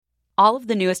All of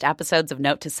the newest episodes of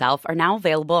Note to Self are now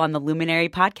available on the Luminary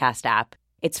podcast app.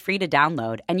 It's free to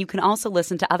download, and you can also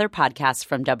listen to other podcasts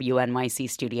from WNYC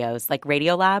Studios like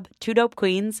Radiolab, Two Dope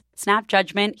Queens, Snap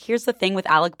Judgment, Here's the Thing with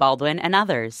Alec Baldwin, and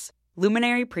others.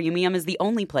 Luminary Premium is the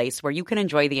only place where you can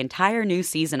enjoy the entire new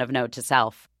season of Note to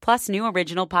Self, plus new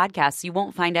original podcasts you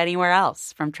won't find anywhere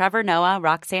else, from Trevor Noah,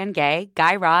 Roxanne Gay,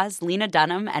 Guy Raz, Lena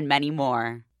Dunham, and many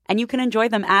more. And you can enjoy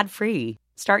them ad-free.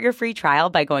 Start your free trial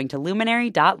by going to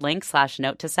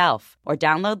luminary.link/note-to-self or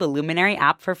download the Luminary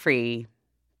app for free.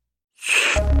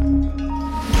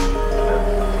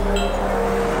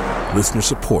 Listener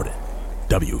supported.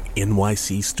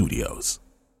 WNYC Studios.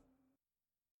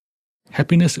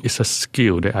 Happiness is a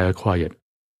skill that I acquired.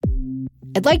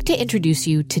 I'd like to introduce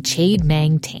you to Chade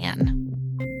Mang Tan.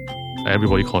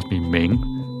 Everybody calls me Meng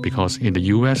because in the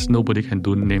US, nobody can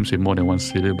do names with more than one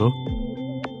syllable.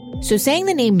 So saying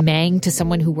the name Mang to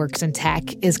someone who works in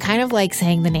tech is kind of like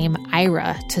saying the name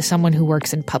Ira to someone who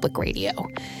works in public radio.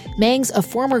 Mang's a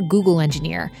former Google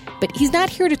engineer, but he's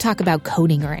not here to talk about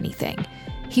coding or anything.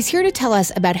 He's here to tell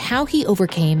us about how he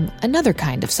overcame another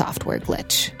kind of software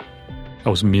glitch. I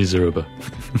was miserable.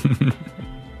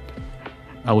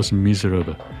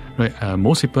 Right?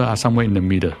 Most people are somewhere in the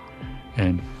middle.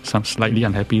 And some slightly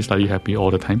unhappy, slightly happy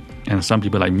all the time. And some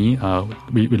people like me,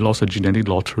 we lost a genetic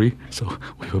lottery, so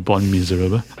we were born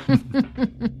miserable.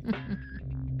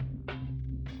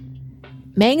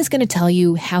 Mang's going to tell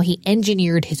you how he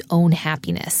engineered his own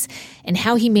happiness and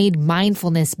how he made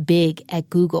mindfulness big at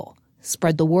Google,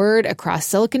 spread the word across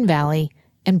Silicon Valley,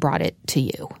 and brought it to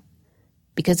you.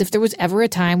 Because if there was ever a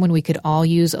time when we could all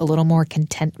use a little more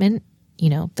contentment, you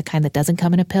know, the kind that doesn't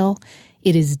come in a pill,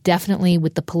 it is definitely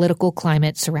with the political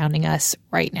climate surrounding us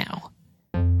right now.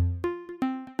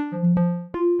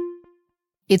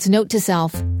 It's Note to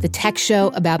Self, the tech show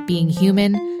about being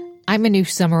human. I'm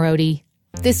Manoush Zomorodi.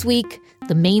 This week,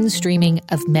 the mainstreaming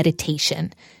of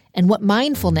meditation and what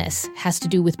mindfulness has to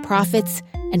do with profits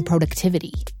and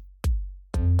productivity.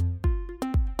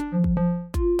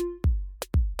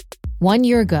 1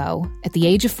 year ago, at the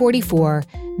age of 44,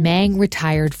 Mang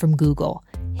retired from Google.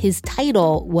 His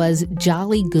title was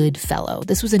Jolly Good Fellow.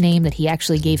 This was a name that he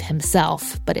actually gave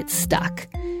himself, but it stuck.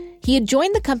 He had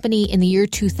joined the company in the year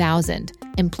 2000,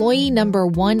 employee number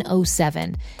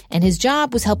 107, and his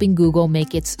job was helping Google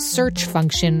make its search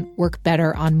function work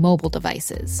better on mobile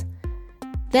devices.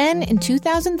 Then, in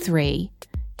 2003,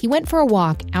 he went for a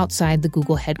walk outside the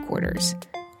Google headquarters,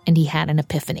 and he had an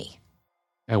epiphany.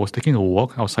 I was taking a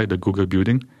walk outside the Google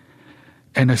building,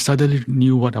 and I suddenly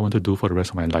knew what I wanted to do for the rest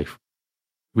of my life,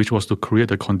 which was to create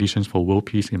the conditions for world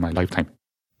peace in my lifetime.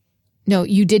 No,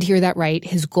 you did hear that right.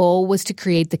 His goal was to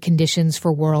create the conditions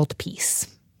for world peace.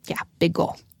 Yeah, big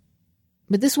goal.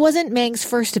 But this wasn't Mang's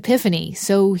first epiphany,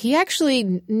 so he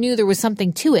actually knew there was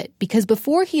something to it, because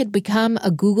before he had become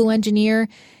a Google engineer,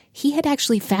 he had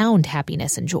actually found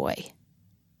happiness and joy.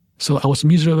 So I was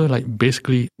miserable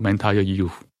basically my entire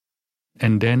youth.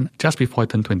 And then just before I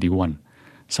turned 21,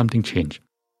 something changed,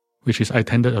 which is I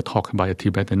attended a talk by a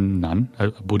Tibetan nun, a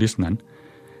Buddhist nun,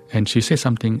 and she said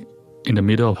something in the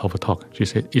middle of her talk. She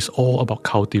said, it's all about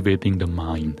cultivating the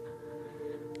mind.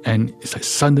 And it's like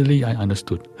suddenly I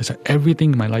understood. It's like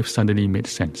everything in my life suddenly made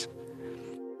sense.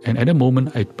 And at that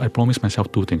moment, I promised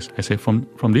myself two things. I said, from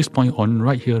this point on,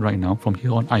 right here, right now, from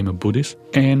here on, I'm a Buddhist,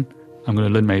 and I'm going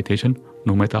to learn meditation,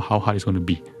 no matter how hard it's going to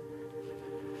be.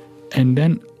 And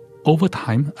then over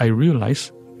time, I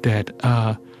realized that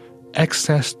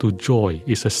access to joy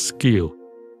is a skill.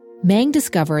 Mang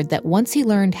discovered that once he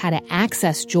learned how to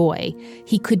access joy,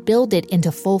 he could build it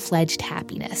into full-fledged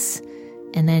happiness.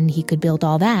 And then he could build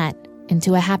all that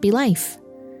into a happy life.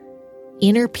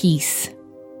 Inner peace.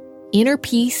 Inner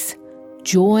peace,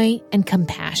 joy, and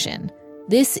compassion.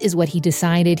 This is what he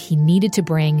decided he needed to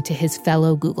bring to his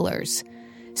fellow Googlers.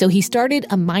 So he started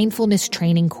a mindfulness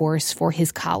training course for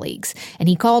his colleagues, and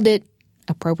he called it,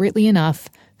 appropriately enough,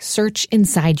 Search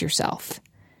Inside Yourself.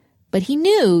 But he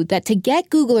knew that to get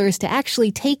Googlers to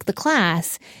actually take the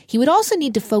class, he would also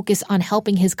need to focus on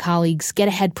helping his colleagues get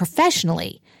ahead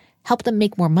professionally, help them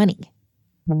make more money.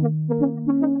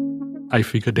 I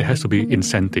figured there has to be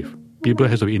incentive. People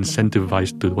have to be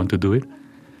incentivized to want to do it.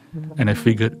 And I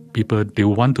figured people, they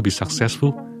want to be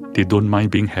successful, they don't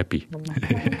mind being happy.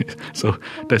 So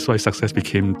that's why success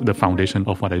became the foundation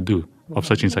of what I do, of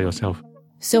Search Inside Yourself.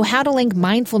 So how to link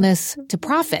mindfulness to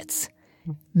profits?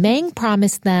 Mang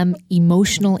promised them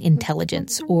emotional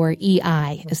intelligence, or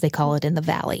EI, as they call it in the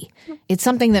Valley. It's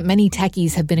something that many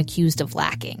techies have been accused of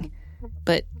lacking.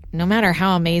 But no matter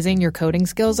how amazing your coding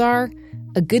skills are,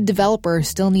 a good developer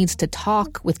still needs to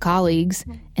talk with colleagues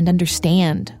and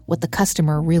understand what the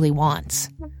customer really wants.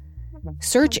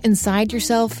 Search Inside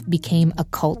Yourself became a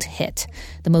cult hit,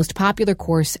 the most popular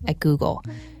course at Google.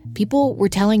 People were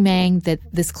telling Mang that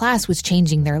this class was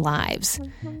changing their lives.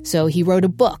 So he wrote a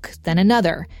book, then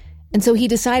another. And so he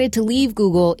decided to leave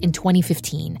Google in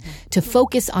 2015 to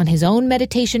focus on his own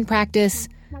meditation practice,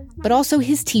 but also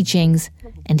his teachings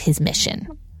and his mission.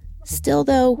 Still,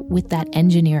 though, with that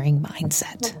engineering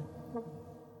mindset.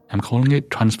 I'm calling it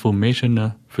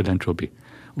transformational philanthropy,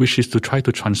 which is to try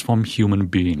to transform human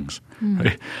beings,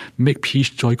 right? Make peace,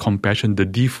 joy, compassion the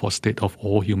default state of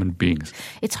all human beings.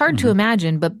 It's hard to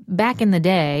imagine, but back in the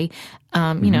day,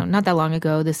 not that long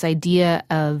ago, this idea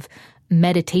of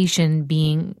meditation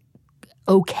being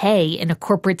okay in a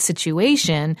corporate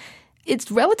situation, it's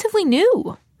relatively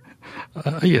new.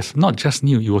 Yes, not just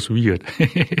new, it was weird.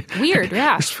 Weird,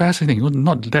 yeah. It's fascinating.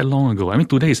 Not that long ago. I mean,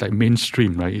 today it's like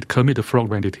mainstream, right? Kermit the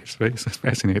Frog entities, right? It's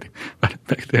fascinating. But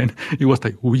back then, it was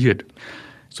like weird.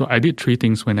 So I did three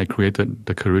things when I created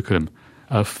the curriculum.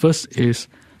 First is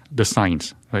the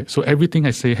science, right? So everything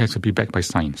I say has to be backed by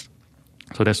science.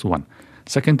 So that's one.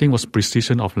 Second thing was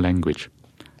precision of language.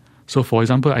 So, for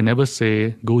example, I never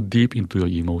say go deep into your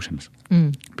emotions.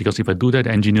 Because if I do that,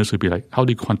 engineers will be like, how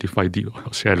do you quantify deep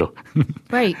or shallow?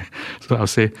 Right. So I'll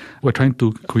say we're trying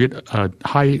to create a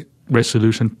high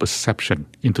resolution perception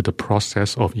into the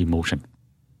process of emotion.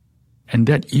 And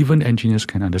that even engineers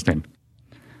can understand.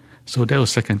 So that was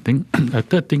the second thing. The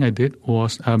third thing I did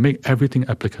was make everything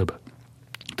applicable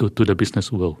to the business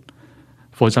world.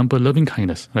 For example, loving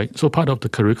kindness, right? So part of the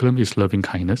curriculum is loving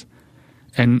kindness.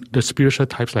 And the spiritual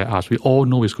types like us, we all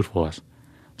know it's good for us.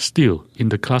 Still, in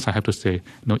the class, I have to say,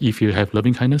 if you have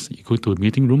loving kindness, you go to a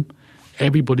meeting room,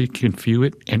 everybody can feel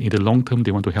it, and in the long term,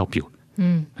 they want to help you.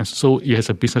 And so it has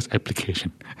a business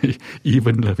application,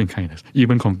 even loving kindness,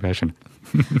 even compassion.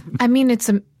 I mean, it's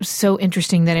so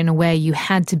interesting that in a way you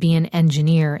had to be an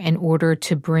engineer in order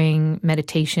to bring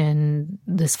meditation,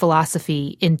 this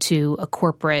philosophy, into a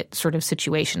corporate sort of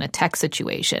situation, a tech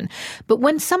situation. But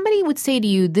when somebody would say to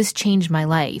you, this changed my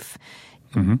life,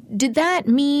 did that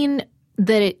mean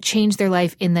that it changed their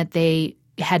life in that they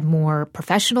had more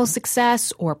professional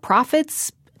success or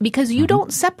profits? Because you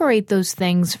don't separate those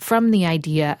things from the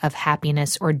idea of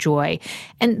happiness or joy.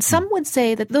 And some would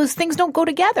say that those things don't go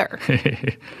together.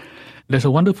 There's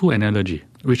a wonderful analogy,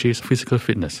 which is physical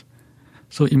fitness.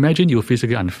 So imagine you were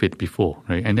physically unfit before,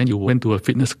 right? And then you went to a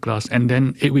fitness class, and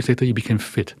then 8 weeks later you became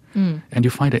fit. And you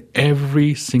find that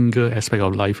every single aspect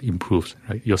of life improves,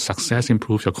 right? Your success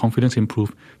improves, your confidence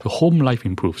improves, your home life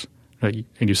improves, right?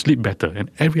 And you sleep better, and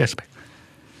every aspect.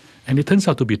 And it turns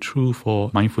out to be true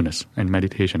for mindfulness and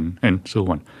meditation and so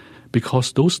on,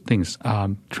 because those things are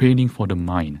training for the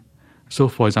mind. So,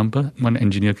 for example, one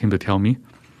engineer came to tell me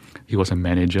he was a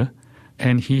manager,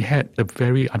 and he had a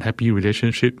very unhappy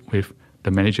relationship with the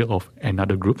manager of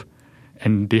another group,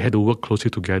 and they had to work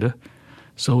closely together.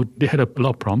 So they had a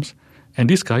lot of problems. And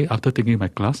this guy, after taking my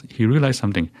class, he realized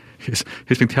something. He's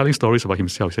been telling stories about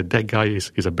himself. He said, that guy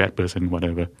is a bad person,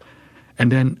 whatever. And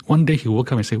then one day he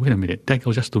woke up and said, wait a minute, that guy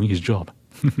was just doing his job.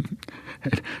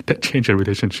 That changed the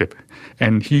relationship.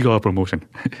 And he got a promotion.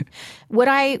 What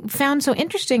I found so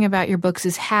interesting about your books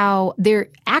is how they're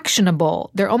actionable.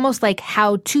 They're almost like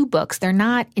how-to books. They're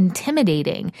not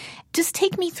intimidating. Just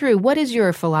take me through. What is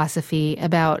your philosophy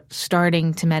about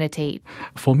starting to meditate?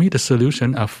 For me, the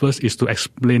solution first is to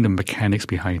explain the mechanics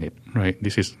behind it. Right?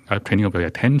 This is a training of your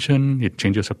attention. It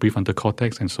changes the prefrontal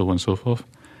cortex and so on and so forth.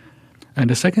 And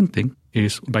the second thing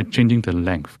is by changing the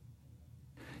length.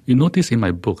 You notice in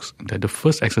my books that the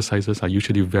first exercises are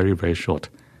usually very, very short.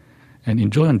 And in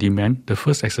Joy on Demand, the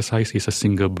first exercise is a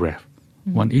single breath.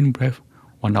 One in breath,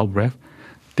 one out breath,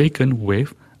 taken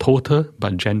with total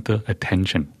but gentle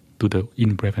attention to the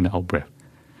in breath and the out breath.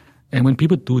 And when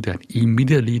people do that,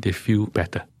 immediately they feel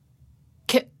better.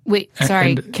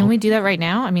 Can we do that right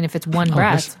now? I mean, if it's one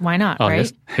breath, why not,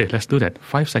 right? Let's do that.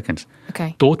 5 seconds.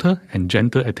 Okay. Total and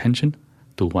gentle attention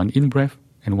to one in breath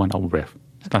and one out breath,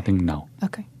 starting now.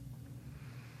 Okay.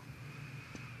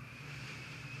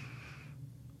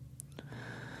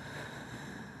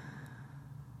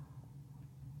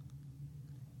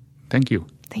 Thank you.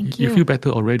 Thank you. You feel better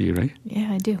already, right?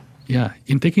 Yeah, I do. Yeah.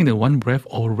 In taking the one breath,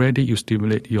 already you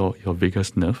stimulate your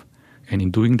vagus nerve. And in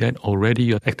doing that, already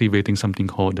you're activating something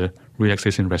called the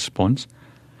relaxation response,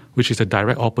 which is the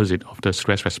direct opposite of the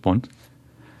stress response.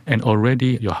 And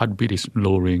already your heartbeat is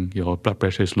lowering, your blood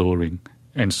pressure is lowering,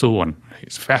 and so on.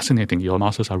 It's fascinating. Your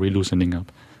muscles are really loosening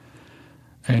up.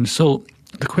 And so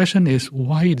the question is,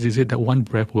 why is it that one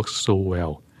breath works so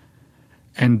well?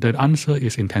 And the answer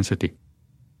is intensity.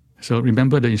 So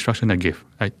remember the instruction I gave,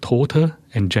 like total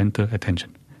and gentle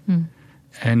attention.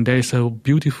 And there is a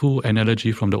beautiful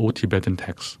analogy from the old Tibetan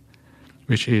text,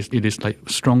 which is, it is like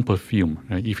strong perfume.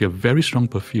 Right? If you have very strong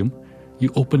perfume,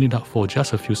 you open it up for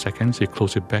just a few seconds, you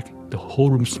close it back, the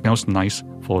whole room smells nice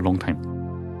for a long time.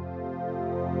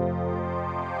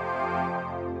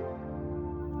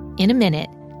 In a minute,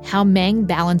 how Meng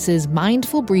balances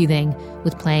mindful breathing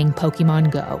with playing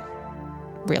Pokemon Go.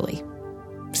 Really.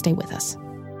 Stay with us.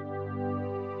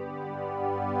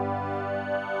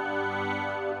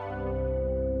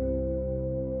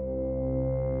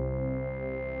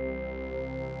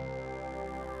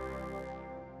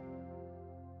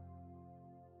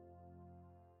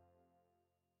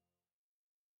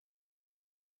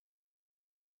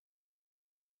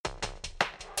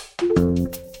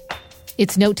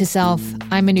 It's Note to Self.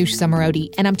 I'm Manoush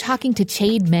Samarodi, and I'm talking to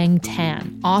Chade Meng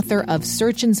Tan, author of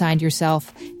Search Inside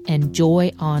Yourself and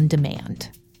Joy on Demand.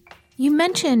 You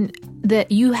mentioned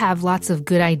that you have lots of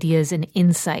good ideas and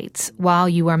insights while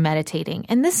you are meditating.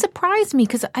 And this surprised me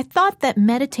because I thought that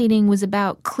meditating was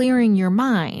about clearing your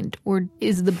mind. Or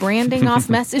is the branding off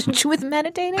message with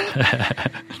meditating?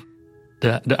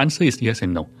 The answer is yes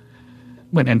and no.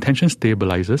 When attention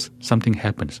stabilizes, something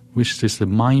happens, which is the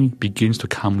mind begins to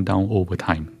calm down over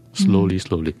time, slowly.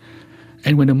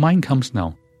 And when the mind calms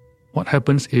down, what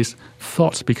happens is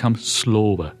thoughts become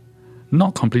slower.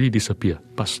 Not completely disappear,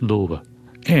 but slower.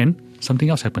 And something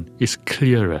else happens. It's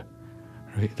clearer.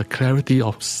 Right? The clarity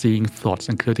of seeing thoughts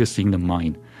and clarity of seeing the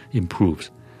mind improves.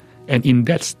 And in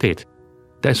that state,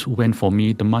 that's when, for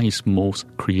me, the mind is most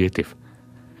creative.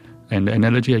 And the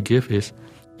analogy I give is,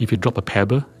 if you drop a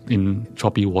pebble in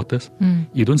choppy waters,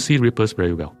 you don't see ripples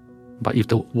very well. But if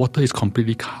the water is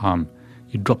completely calm,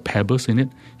 you drop pebbles in it,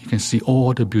 you can see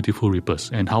all the beautiful ripples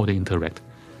and how they interact.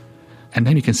 And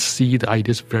then you can see the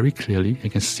ideas very clearly, you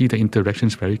can see the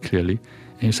interactions very clearly,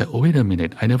 and you say, oh, wait a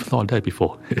minute, I never thought of that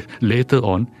before. Later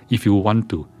on, if you want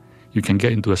to, you can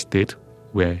get into a state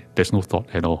where there's no thought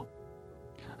at all.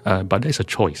 But there's a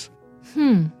choice.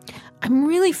 I'm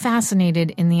really fascinated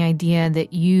in the idea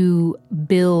that you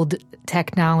build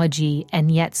technology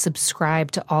and yet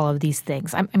subscribe to all of these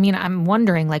things. I'm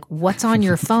wondering, like, what's on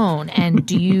your phone and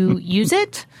do you use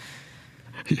it?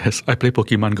 Yes, I play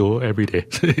Pokemon Go every day.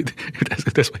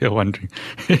 That's why you're wondering.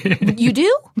 You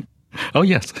do? Oh,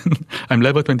 yes. I'm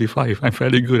level 25. I'm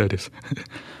fairly good at this.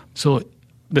 So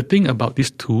the thing about these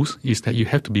tools is that you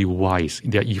have to be wise in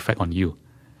their effect on you.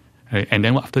 Right? And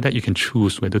then after that, you can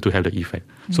choose whether to have the effect.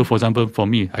 So, for example, for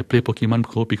me, I play Pokemon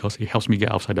Go because it helps me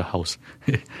get outside the house.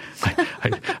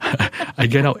 I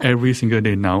get out every single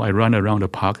day now. I run around the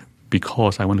park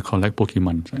because I want to collect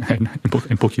Pokemon and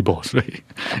Pokeballs. Right?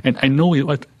 And I know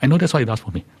that's why it does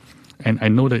for me. And I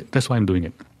know that's why I'm doing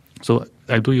it. So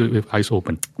I do it with eyes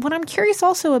open. What I'm curious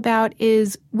also about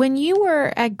is when you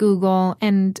were at Google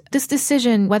and this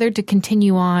decision whether to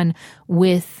continue on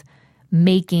with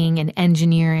making and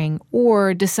engineering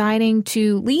or deciding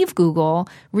to leave Google,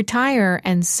 retire,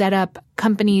 and set up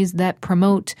companies that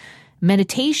promote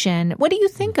meditation, what do you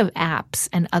think of apps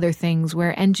and other things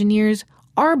where engineers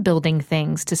are building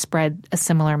things to spread a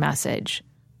similar message?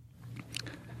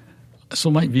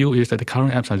 So my view is that the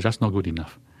current apps are just not good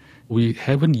enough. We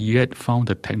haven't yet found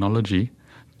the technology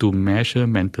to measure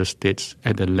mental states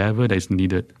at the level that is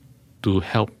needed to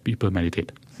help people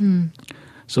meditate.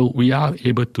 So we are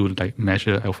able to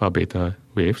measure alpha, beta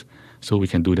waves, so we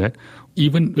can do that.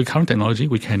 Even with current technology,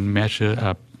 we can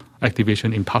measure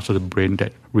activation in parts of the brain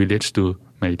that relates to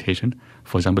meditation.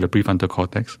 For example, the prefrontal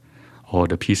cortex or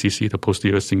the PCC, the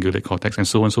posterior cingulate cortex, and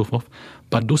so on and so forth.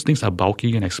 But those things are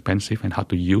bulky and expensive and hard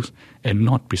to use and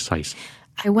not precise.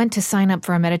 I went to sign up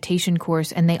for a meditation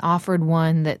course, and they offered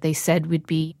one that they said would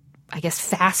be, I guess,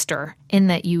 faster in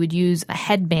that you would use a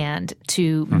headband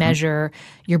to measure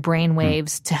your brain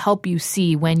waves to help you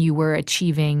see when you were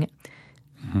achieving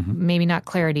maybe not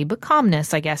clarity, but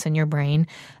calmness, I guess, in your brain.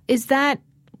 Is that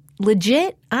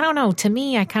legit? I don't know. To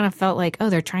me, I kind of felt like, oh,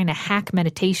 they're trying to hack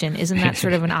meditation. Isn't that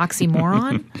sort of an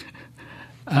oxymoron?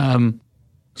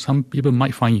 Some people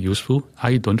might find it useful.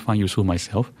 I don't find it useful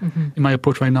myself. My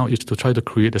approach right now is to try to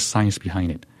create the science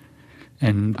behind it.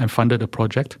 And I funded a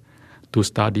project to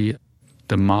study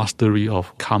the mastery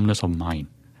of calmness of mind.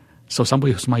 So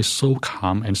somebody whose mind is so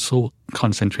calm and so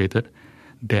concentrated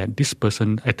that this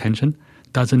person's attention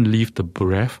doesn't leave the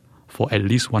breath for at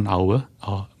least 1 hour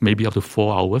or maybe up to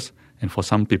 4 hours, and for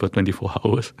some people 24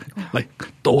 hours, like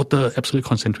total absolute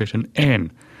concentration,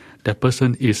 and that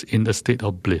person is in the state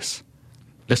of bliss.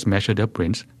 Let's measure their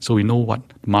brains so we know what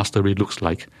mastery looks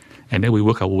like, and then we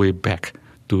work our way back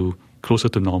to closer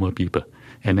to normal people.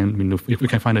 And then if we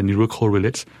can find the neural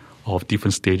correlates of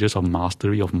different stages of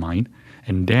mastery of mind,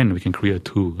 and then we can create a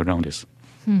tool around this.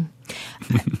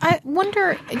 I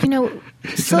wonder,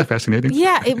 Isn't that fascinating?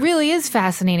 Yeah, it really is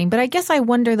fascinating. But I guess I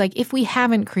wonder, if we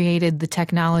haven't created the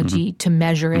technology to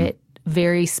measure it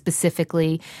very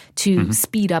specifically to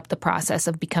speed up the process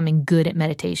of becoming good at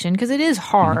meditation, because it is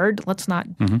hard. Let's not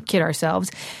kid ourselves.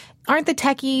 Aren't the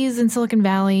techies in Silicon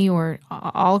Valley or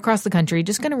all across the country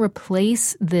just going to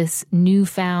replace this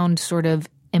newfound sort of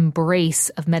embrace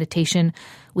of meditation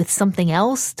with something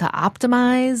else to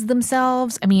optimize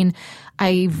themselves? I mean,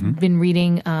 I've been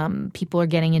reading people are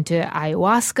getting into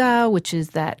ayahuasca, which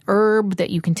is that herb that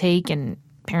you can take, and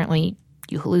apparently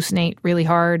you hallucinate really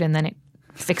hard and then it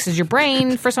fixes your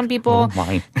brain for some people. Oh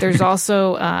my. There's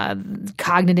also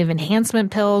cognitive enhancement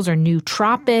pills or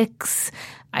nootropics.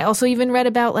 I also even read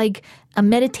about a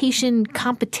meditation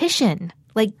competition.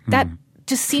 That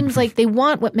just seems like they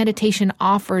want what meditation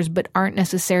offers but aren't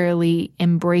necessarily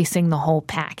embracing the whole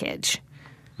package.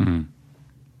 And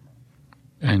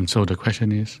so the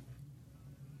question is?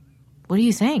 What do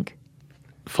you think?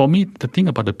 For me, the thing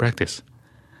about the practice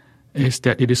is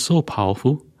that it is so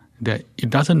powerful that it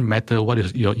doesn't matter what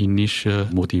is your initial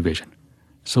motivation.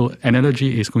 So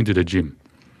analogy is going to the gym,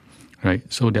 right?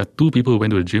 So there are two people who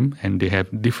went to the gym and they have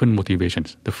different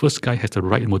motivations. The first guy has the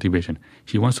right motivation.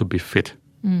 He wants to be fit.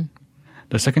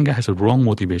 The second guy has a wrong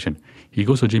motivation. He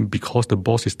goes to the gym because the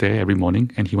boss is there every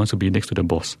morning and he wants to be next to the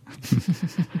boss.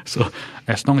 So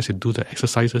as long as they do the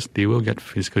exercises, they will get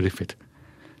physically fit.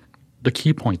 The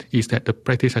key point is that the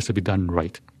practice has to be done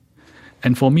right.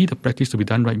 And for me, the practice to be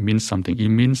done right means something. It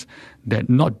means that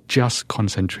not just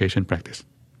concentration practice.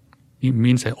 It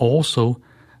means that also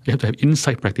you have to have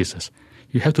insight practices.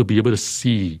 You have to be able to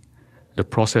see the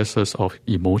processes of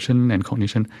emotion and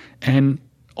cognition, and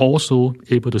also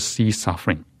able to see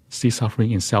suffering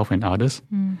in self and others.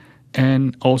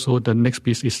 And also the next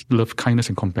piece is love, kindness,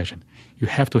 and compassion. You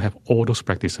have to have all those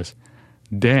practices.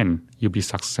 Then you'll be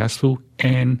successful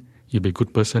and you'll be a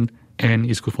good person and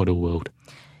it's good for the world.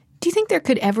 Do you think there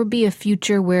could ever be a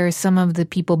future where some of the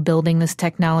people building this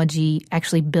technology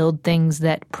actually build things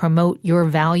that promote your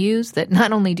values? That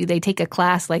not only do they take a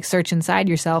class like Search Inside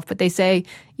Yourself, but they say,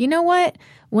 you know what?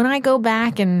 When I go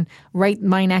back and write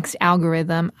my next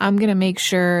algorithm, I'm going to make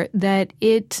sure that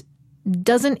it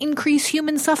doesn't increase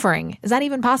human suffering. Is that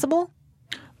even possible?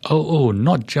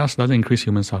 Not just doesn't increase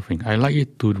human suffering. I like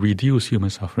it to reduce human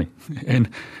suffering and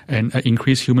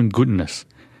increase human goodness.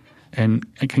 And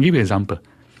I can give you an example.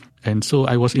 And so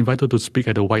I was invited to speak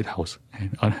at the White House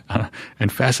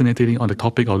and fascinating on the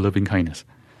topic of loving kindness.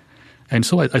 And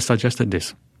so I suggested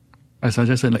this. I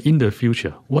suggested in the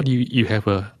future, what you have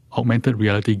a augmented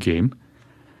reality game.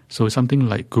 So something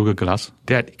like Google Glass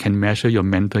that can measure your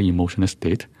mental, emotional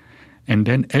state. And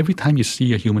then every time you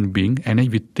see a human being, and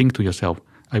then you think to yourself,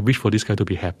 I wish for this guy to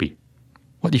be happy.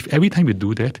 What if every time you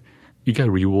do that, you get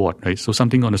a reward, right? So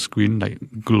something on the screen like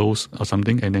glows or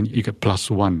something, and then you get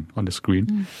 +1 on the screen.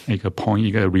 And you get a point,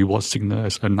 you get a reward signal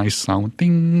as a nice sound,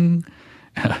 ding.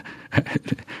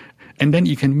 And then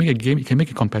you can make a game, you can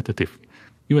make it competitive.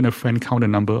 You and a friend count the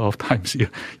number of times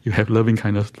you have loving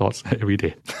kindness thoughts every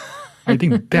day. I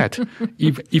think that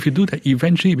if you do that,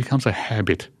 eventually it becomes a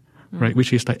habit, right?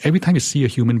 Which is like every time you see a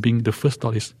human being, the first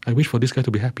thought is, I wish for this guy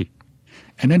to be happy.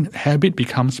 And then habit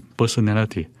becomes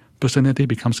personality. Personality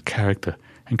becomes character,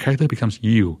 and character becomes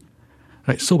you.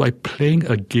 Right? So by playing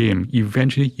a game,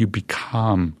 eventually you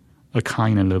become a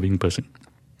kind and loving person.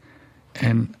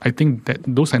 And I think that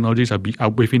those technologies are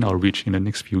within our reach in the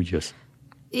next few years.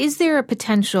 Is there a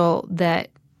potential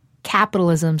that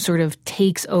capitalism sort of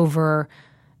takes over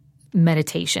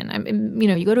meditation? I mean,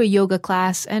 you go to a yoga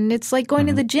class and it's like going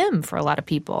to the gym for a lot of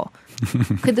people.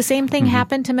 Could the same thing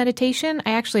happen to meditation?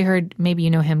 I actually heard, maybe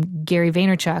you know him, Gary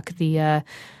Vaynerchuk, the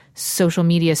social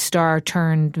media star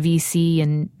turned VC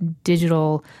and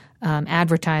digital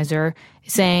advertiser,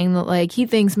 saying that he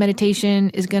thinks meditation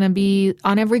is going to be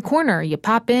on every corner. You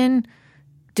pop in,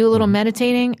 do a little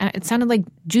meditating. It sounded like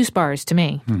juice bars to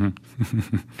me.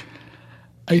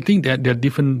 I think that there are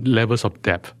different levels of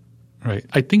depth, right?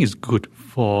 I think it's good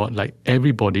for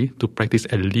everybody to practice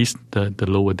at least the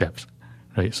lower depths,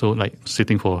 right? So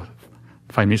sitting for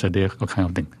 5 minutes a day or kind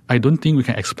of thing. I don't think we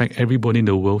can expect everybody in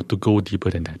the world to go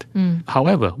deeper than that.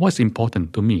 However, what's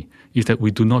important to me is that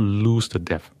we do not lose the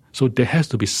depth. So there has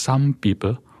to be some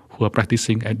people who are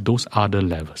practicing at those other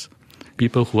levels.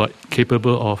 People who are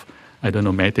capable of,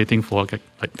 meditating for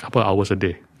a couple of hours a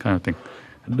day kind of thing.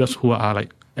 Those who are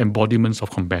embodiments of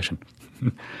compassion.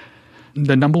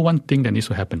 The number one thing that needs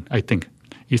to happen, I think,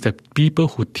 is that people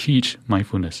who teach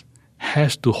mindfulness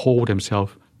has to hold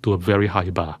themselves to a very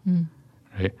high bar.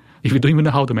 Right? If you don't even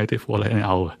know how to meditate for an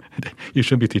hour, you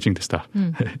shouldn't be teaching this stuff.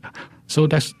 So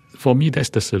for me, that's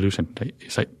the solution. Right?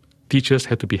 It's like teachers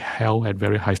have to be held at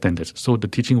very high standards, so the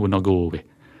teaching will not go away.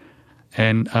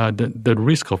 And the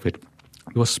risk of it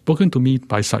was spoken to me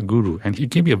by Sadhguru, and he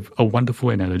gave me a wonderful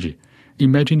analogy.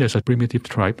 Imagine there's a primitive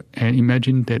tribe, and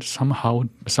imagine that somehow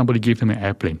somebody gave them an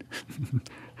airplane.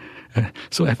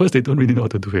 So at first they don't really know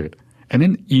what to do with it. And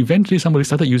then eventually somebody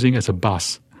started using it as a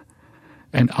bus.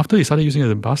 And after they started using it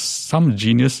as a bus, some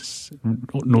genius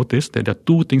noticed that there are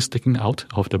two things sticking out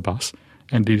of the bus,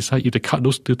 and they decided if they cut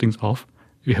those two things off,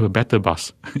 we have a better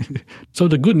bus. So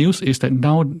the good news is that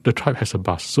now the tribe has a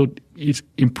bus, so it's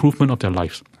improvement of their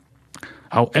lives.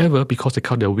 However, because they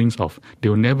cut their wings off, they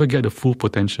will never get the full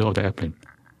potential of the airplane.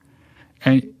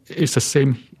 And it's the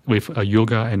same with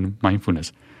yoga and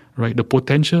mindfulness, right? The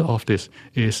potential of this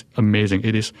is amazing.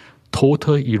 It is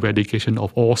total eradication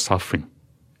of all suffering.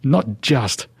 Not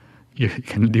just you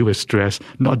can deal with stress,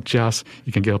 not just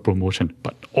you can get a promotion,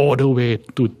 but all the way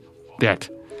to that.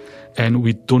 And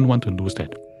we don't want to lose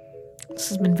that. This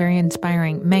has been very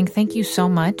inspiring. Meng, thank you so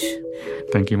much.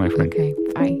 Thank you, my friend. Okay,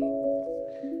 bye.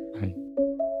 Bye.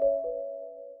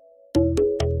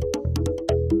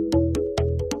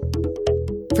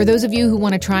 For those of you who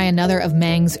want to try another of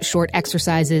Meng's short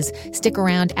exercises, stick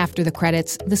around after the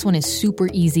credits. This one is super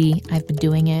easy. I've been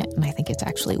doing it, and I think it's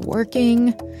actually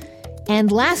working.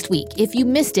 And last week, if you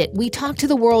missed it, we talked to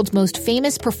the world's most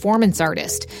famous performance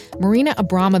artist. Marina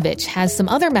Abramović has some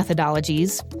other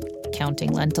methodologies,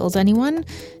 counting lentils, anyone,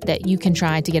 that you can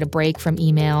try to get a break from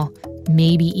email,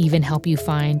 maybe even help you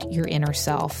find your inner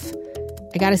self.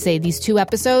 I gotta say, these 2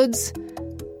 episodes,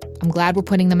 I'm glad we're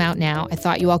putting them out now. I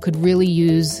thought you all could really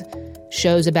use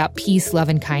shows about peace, love,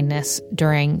 and kindness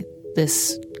during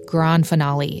this grand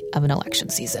finale of an election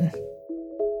season.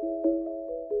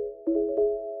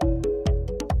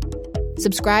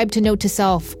 Subscribe to Note to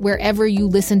Self wherever you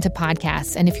listen to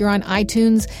podcasts. And if you're on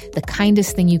iTunes, the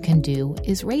kindest thing you can do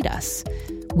is rate us.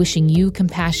 Wishing you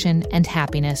compassion and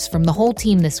happiness from the whole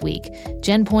team this week.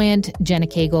 Jen Poyant, Jenna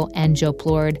Cagle, and Joe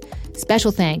Plord.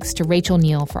 Special thanks to Rachel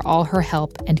Neal for all her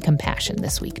help and compassion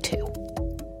this week, too.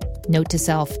 Note to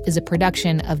Self is a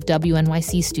production of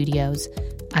WNYC Studios.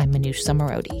 I'm Manoush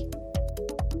Samarodi.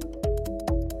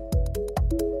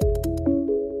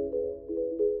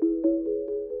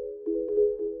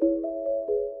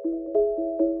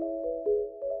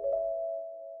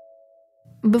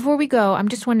 Before we go, I'm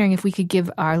just wondering if we could give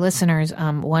our listeners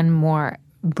one more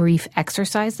brief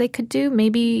exercise they could do,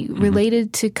 maybe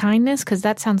related to kindness, because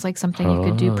that sounds like something you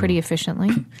could do pretty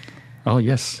efficiently. Oh,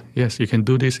 yes. Yes, you can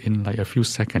do this in like a few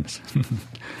seconds.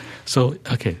 So,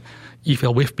 okay, if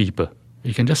you're with people,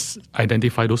 you can just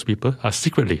identify those people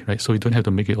secretly, right? So you don't have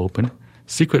to make it open.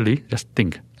 Secretly, just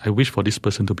think, I wish for this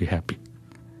person to be happy.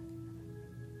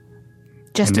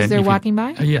 Just as they're walking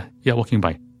by? Yeah, walking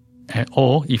by.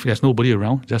 Or if there's nobody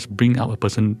around, just bring out a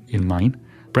person in mind,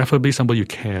 preferably somebody you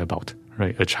care about,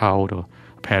 right? A child or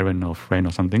a parent or a friend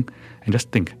or something, and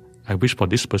just think, I wish for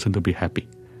this person to be happy.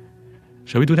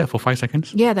 Shall we do that for 5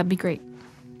 seconds? Yeah, that'd be great.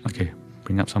 Okay,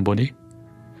 bring up somebody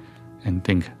and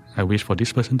think, I wish for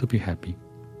this person to be happy.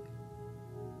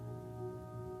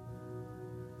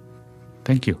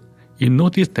 Thank you. You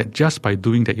notice that just by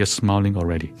doing that, you're smiling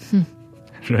already.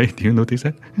 Right? Do you notice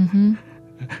that? Mm-hmm.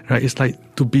 Right? It's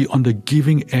like to be on the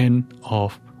giving end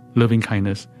of loving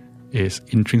kindness is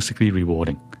intrinsically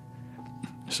rewarding.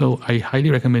 So I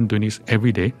highly recommend doing this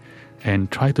every day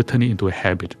and try to turn it into a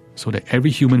habit so that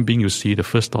every human being you see, the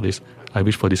first thought is, I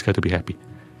wish for this guy to be happy.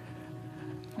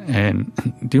 And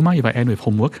do you mind if I end with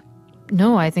homework?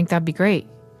 No, I think that'd be great.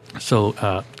 So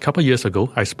a couple of years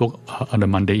ago, I spoke on a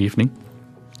Monday evening,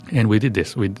 and we did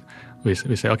this. We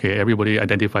said, okay, everybody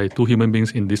identify 2 human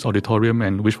beings in this auditorium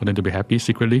and wish for them to be happy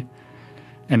secretly.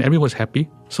 And everyone was happy.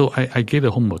 So I gave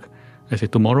the homework. I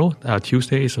said, tomorrow,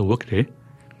 Tuesday is a work day.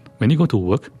 When you go to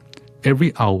work,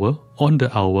 every hour, on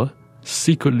the hour,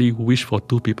 secretly wish for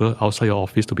 2 people outside your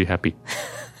office to be happy.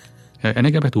 And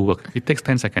then get back to work. It takes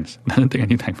 10 seconds. It doesn't take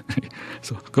any time.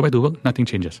 So go back to work, nothing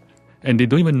changes. And they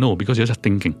don't even know because you're just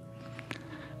thinking.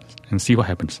 And see what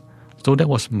happens. So that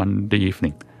was Monday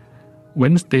evening.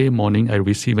 Wednesday morning, I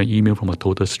received an email from a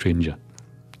total stranger.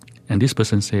 And this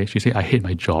person she said, I hate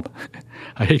my job.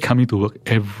 I hate coming to work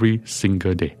every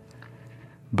single day.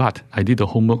 But I did the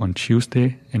homework on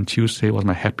Tuesday, and Tuesday was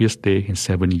my happiest day in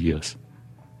 7 years.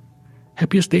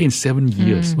 Happiest day in 7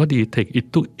 years. What did it take?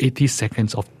 It took 80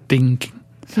 seconds of thinking.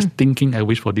 Just thinking, I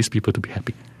wish for these people to be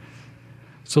happy.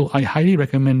 So I highly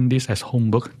recommend this as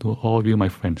homework to all of you, my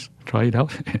friends. Try it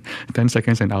out, 10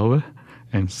 seconds an hour,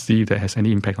 and see if that has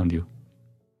any impact on you.